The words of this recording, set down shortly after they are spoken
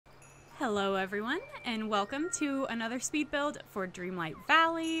Hello everyone, and welcome to another speed build for Dreamlight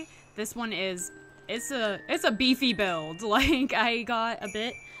Valley. This one it's a beefy build. Like, I got a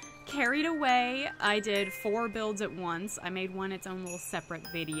bit carried away. I did 4 builds at once. I made one its own little separate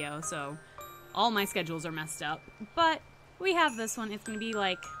video, so all my schedules are messed up. But we have this one. It's gonna be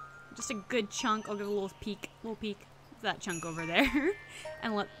like just a good chunk. I'll give a little peek of that chunk over there.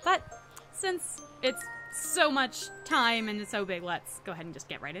 And since it's so much time and it's so big, let's go ahead and just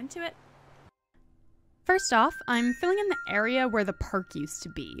get right into it. First off, I'm filling in the area where the park used to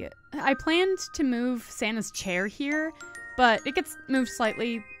be. I planned to move Santa's chair here, but it gets moved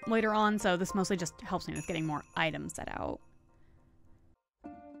slightly later on, so this mostly just helps me with getting more items set out.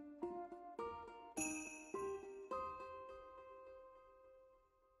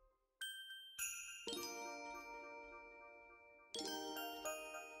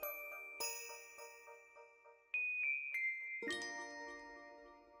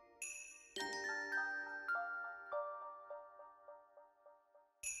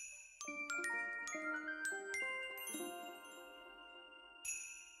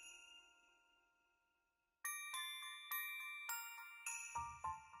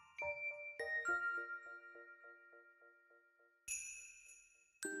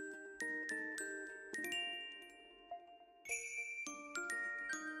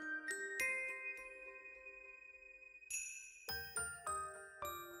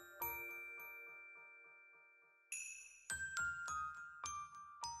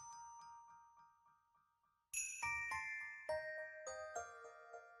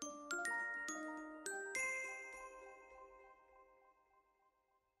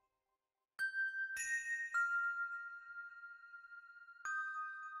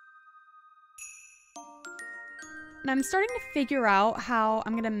 And I'm starting to figure out how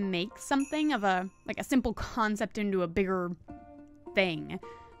I'm gonna make something of a simple concept into a bigger thing.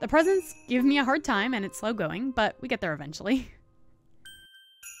 The presents give me a hard time and it's slow going, but we get there eventually.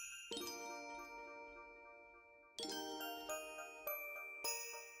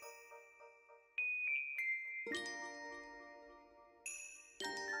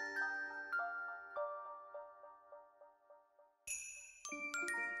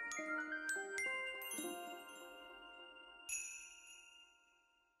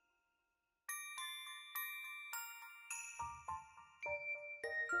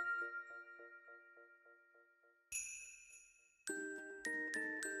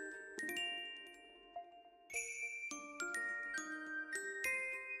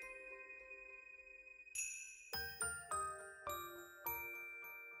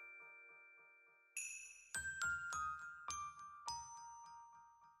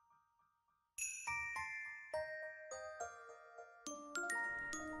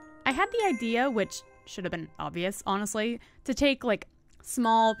 I had the idea, which should have been obvious, honestly, to take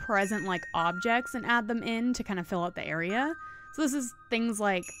small present-like objects and add them in to kind of fill out the area. So this is things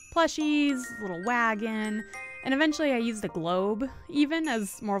like plushies, little wagon, and eventually I used a globe even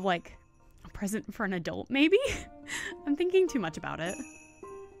as more of a present for an adult, maybe? I'm thinking too much about it.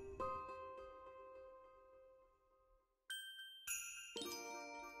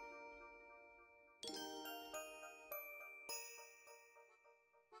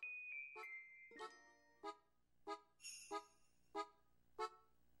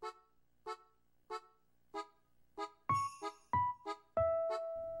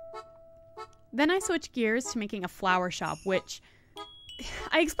 Then I switched gears to making a flower shop, which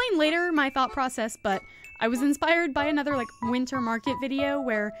I explain later my thought process, but I was inspired by another winter market video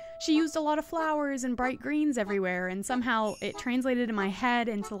where she used a lot of flowers and bright greens everywhere, and somehow it translated in my head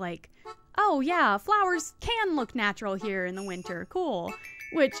into oh yeah, flowers can look natural here in the winter, cool.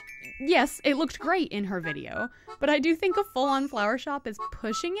 Which, yes, it looked great in her video, but I do think a full-on flower shop is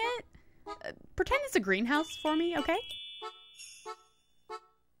pushing it. Pretend it's a greenhouse for me, okay?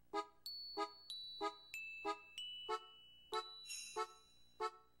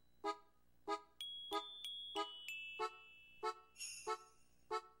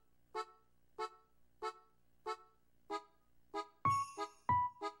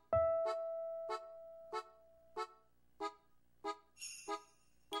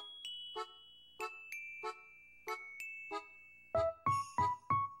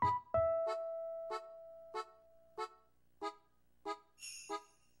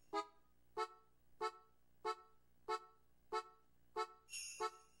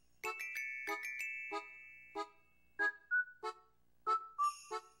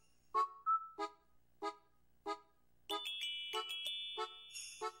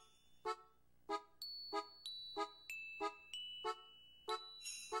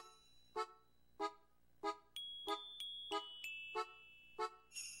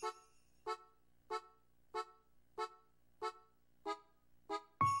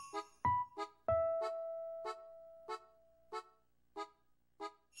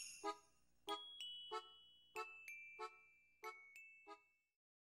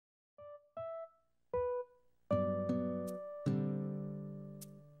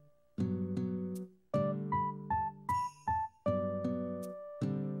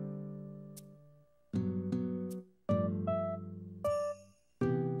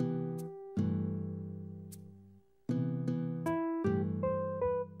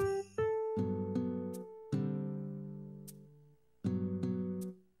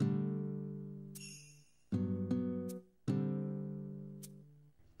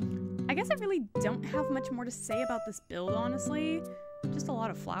 I guess I really don't have much more to say about this build, honestly. Just a lot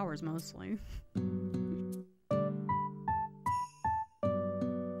of flowers, mostly.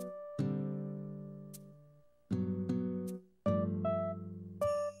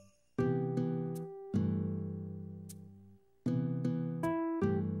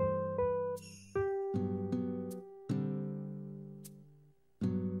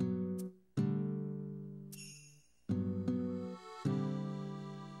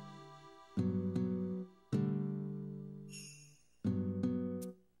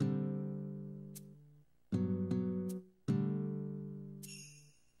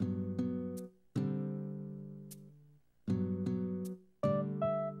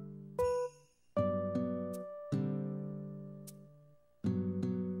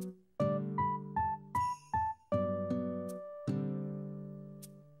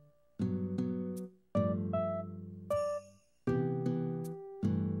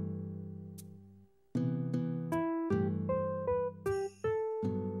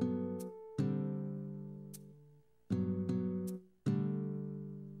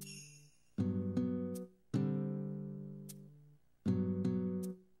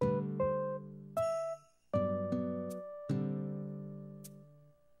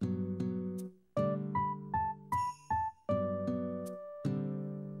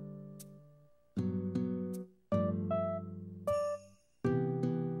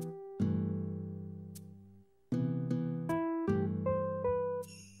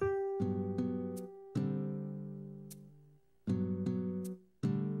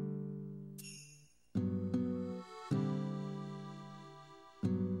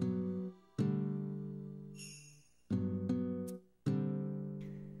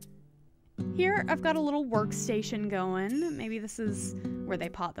 Here, I've got a little workstation going. Maybe this is where they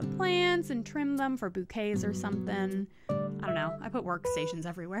pot the plants and trim them for bouquets or something. I don't know. I put workstations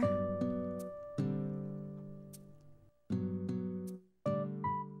everywhere.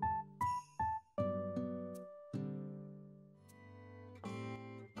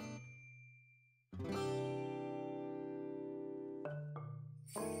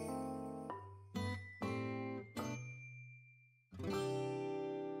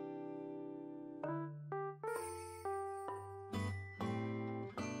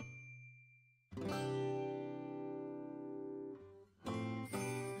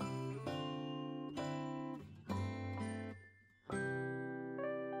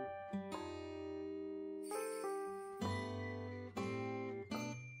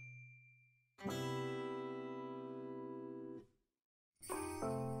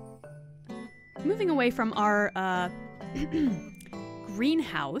 Moving away from our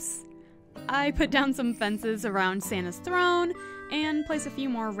greenhouse, I put down some fences around Santa's throne and place a few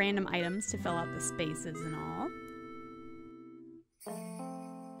more random items to fill out the spaces and all.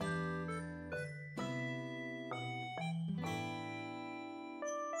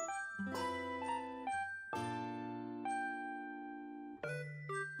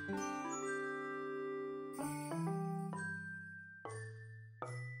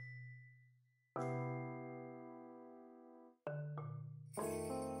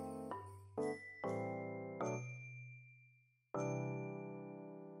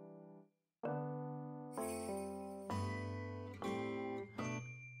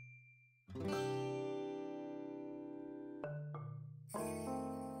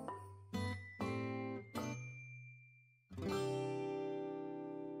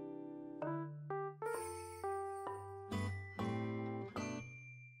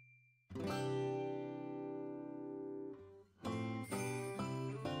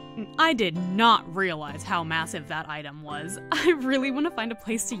 I did not realize how massive that item was. I really want to find a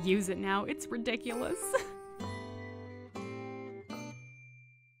place to use it now. It's ridiculous.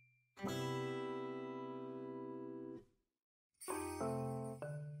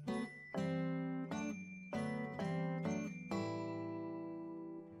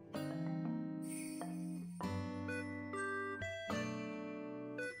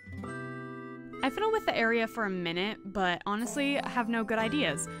 I fiddle with the area for a minute, but honestly, I have no good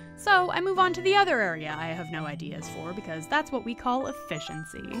ideas. So I move on to the other area I have no ideas for, because that's what we call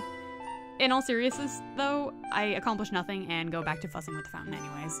efficiency. In all seriousness, though, I accomplish nothing and go back to fussing with the fountain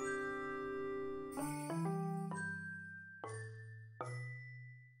anyways.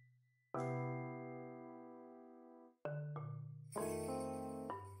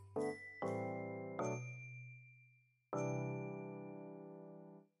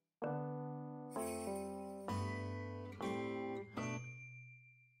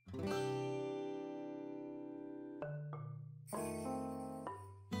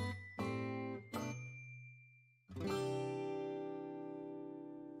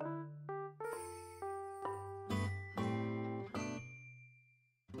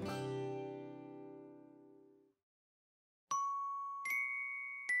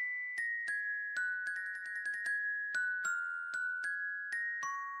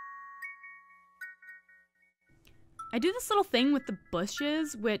 I do this little thing with the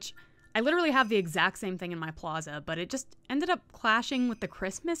bushes, which I literally have the exact same thing in my plaza, but it just ended up clashing with the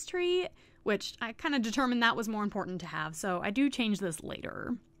Christmas tree, which I kind of determined that was more important to have, so I do change this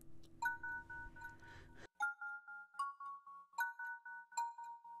later.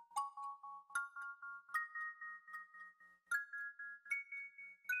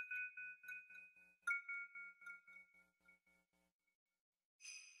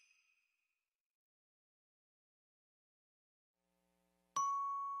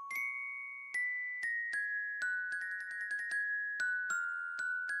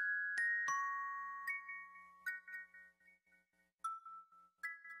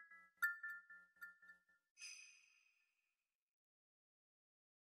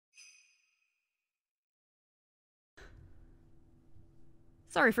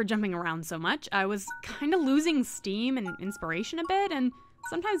 Sorry for jumping around so much. I was kind of losing steam and inspiration a bit, and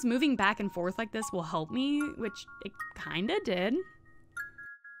sometimes moving back and forth like this will help me, which it kinda did.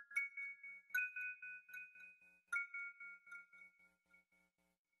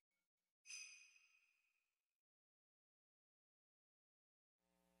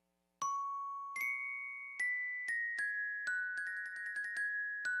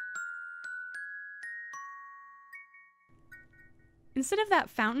 Instead of that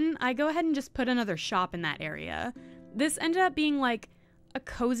fountain, I go ahead and just put another shop in that area. This ended up being like a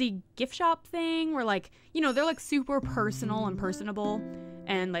cozy gift shop thing where, like, you know, they're like super personal and personable,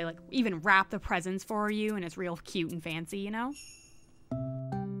 and they like even wrap the presents for you, and it's real cute and fancy, you know?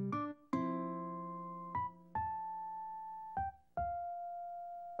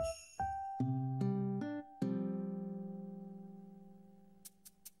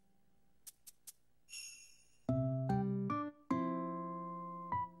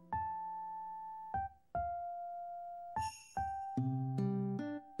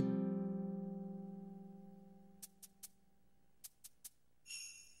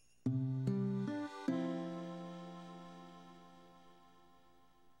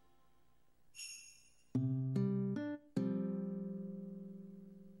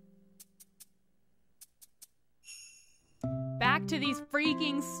 Back to these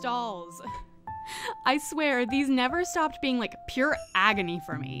freaking stalls. I swear, these never stopped being like pure agony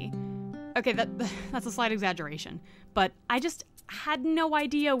for me. Okay, that's a slight exaggeration, but I just had no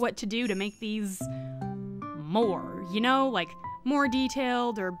idea what to do to make these more, you know, like more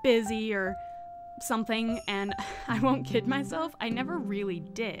detailed or busy or something, and I won't kid myself, I never really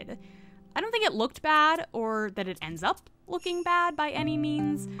did. I don't think it looked bad or that it ends up looking bad by any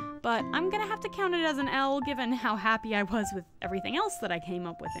means, but I'm gonna have to count it as an L given how happy I was with everything else that I came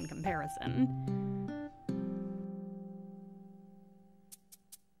up with in comparison.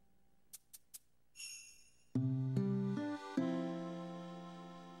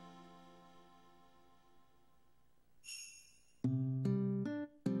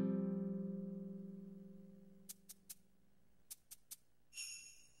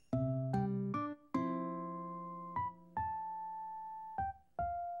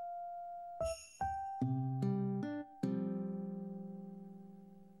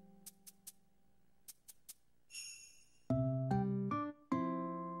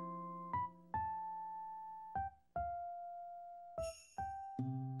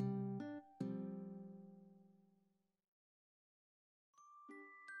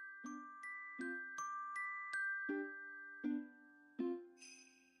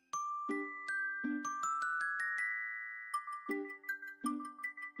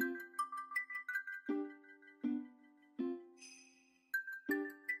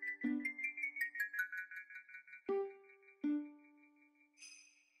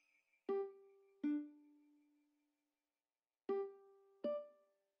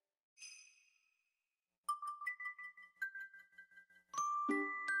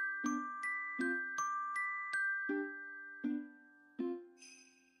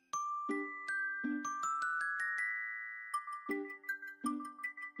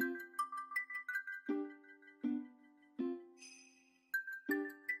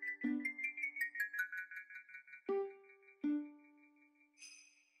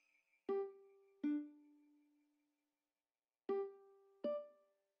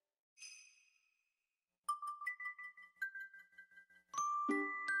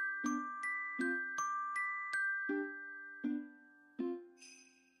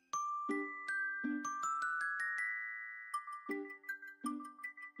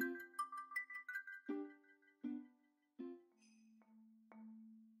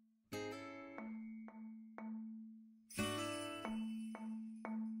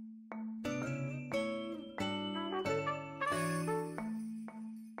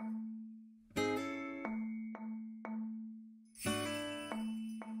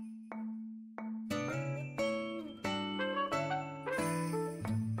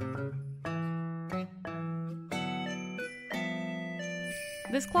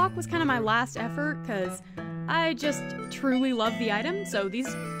 this clock was kind of my last effort because I just truly love the item, so these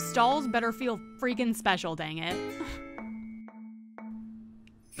stalls better feel freaking special, dang it.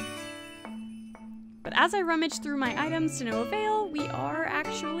 But as I rummage through my items to no avail, we are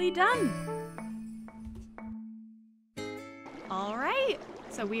actually done. Alright,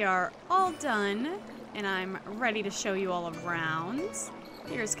 so we are all done, and I'm ready to show you all around.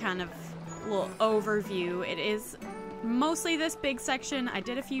 Here's kind of a little overview. It is mostly this big section. I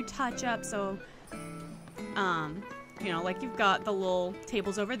did a few touch-ups, so, you know, like you've got the little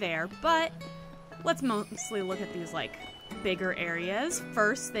tables over there, but let's mostly look at these, like, bigger areas.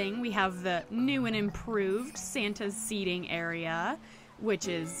 First thing, we have the new and improved Santa's seating area, which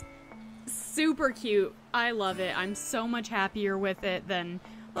is super cute. I love it. I'm so much happier with it than,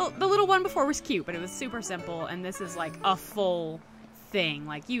 well, the little one before was cute, but it was super simple, and this is like a full thing.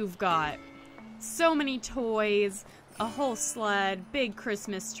 Like, you've got so many toys, a whole sled, big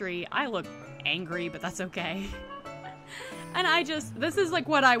Christmas tree. I look angry, but that's okay. And this is like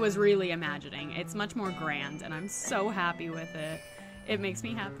what I was really imagining. It's much more grand, and I'm so happy with it. It makes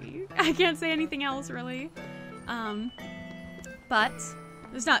me happy. I can't say anything else, really. But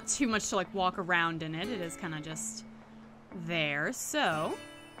there's not too much to like walk around in it. It is kind of just there. So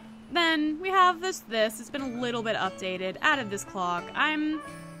then we have this. It's been a little bit updated. Added this clock.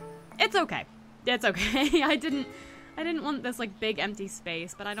 It's okay. It's okay. I didn't want this like big empty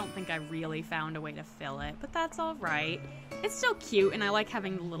space, but I don't think I really found a way to fill it. But that's all right. It's still cute, and I like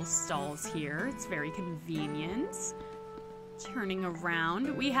having the little stalls here. It's very convenient. Turning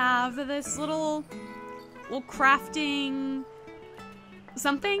around, we have this little crafting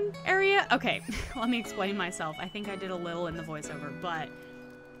something area. Okay, let me explain myself. I think I did a little in the voiceover, but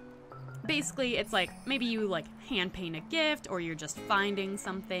basically it's like maybe you like hand paint a gift, or you're just finding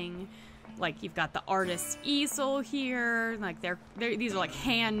something. Like, you've got the artist's easel here. Like, these are like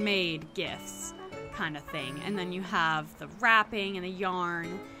handmade gifts kind of thing. And then you have the wrapping and the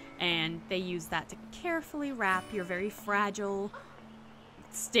yarn, and they use that to carefully wrap your very fragile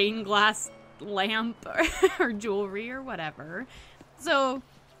stained glass lamp or jewelry or whatever. So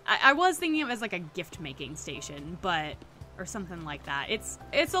I was thinking of it as like a gift making station, or something like that. It's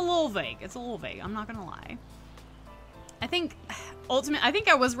a little vague. It's a little vague. I'm not gonna lie. I think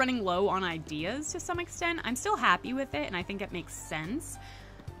I was running low on ideas to some extent. I'm still happy with it, and I think it makes sense.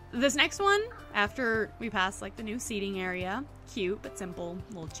 This next one, after we pass like the new seating area, cute but simple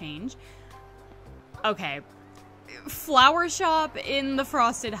little change. Okay, flower shop in the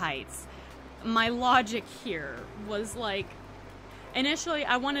Frosted Heights. My logic here was like, initially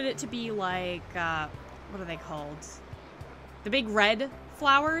I wanted it to be like, what are they called? The big red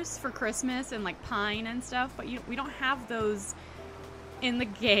flowers for Christmas and like pine and stuff, but we don't have those in the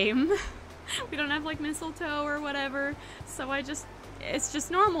game. We don't have like mistletoe or whatever, so it's just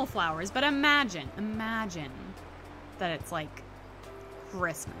normal flowers. But imagine that it's like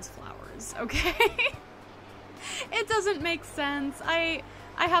Christmas flowers, okay? It doesn't make sense. I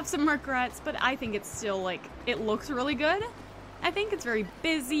have some regrets, but I think it's still like, it looks really good. I think it's very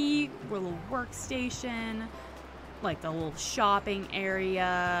busy, a little workstation, like the little shopping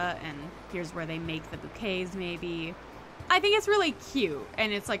area, and here's where they make the bouquets maybe. I think it's really cute,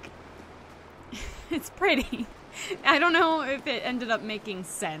 and it's like, it's pretty. I don't know if it ended up making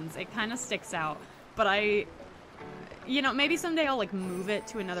sense. It kind of sticks out, but you know, maybe someday I'll like move it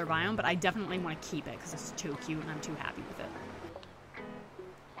to another biome, but I definitely want to keep it because it's too cute and I'm too happy with it.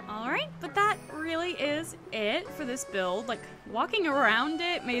 Alright, but that really is it for this build. Like, walking around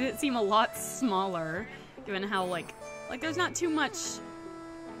it made it seem a lot smaller, given how, like there's not too much,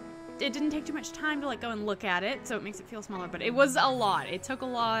 it didn't take too much time to, like, go and look at it, so it makes it feel smaller, but it was a lot. It took a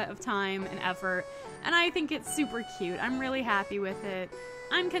lot of time and effort, and I think it's super cute. I'm really happy with it.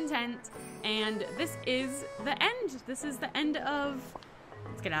 I'm content, and this is the end. This is the end of,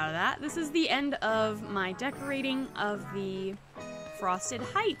 let's get out of that. This is the end of my decorating of the Frosted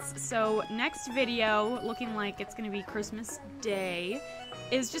Heights. So next video, looking like it's gonna be Christmas Day,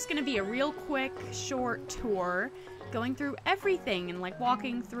 is just gonna be a real quick, short tour, going through everything and like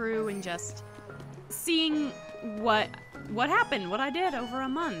walking through and just seeing what happened, what I did over a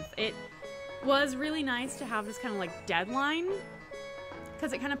month. It was really nice to have this kind of like deadline,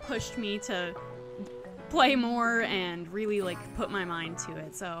 because it kind of pushed me to play more and really like put my mind to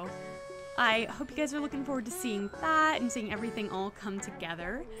it. So I hope you guys are looking forward to seeing that and seeing everything all come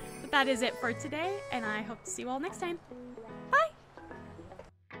together. But that is it for today, and I hope to see you all next time.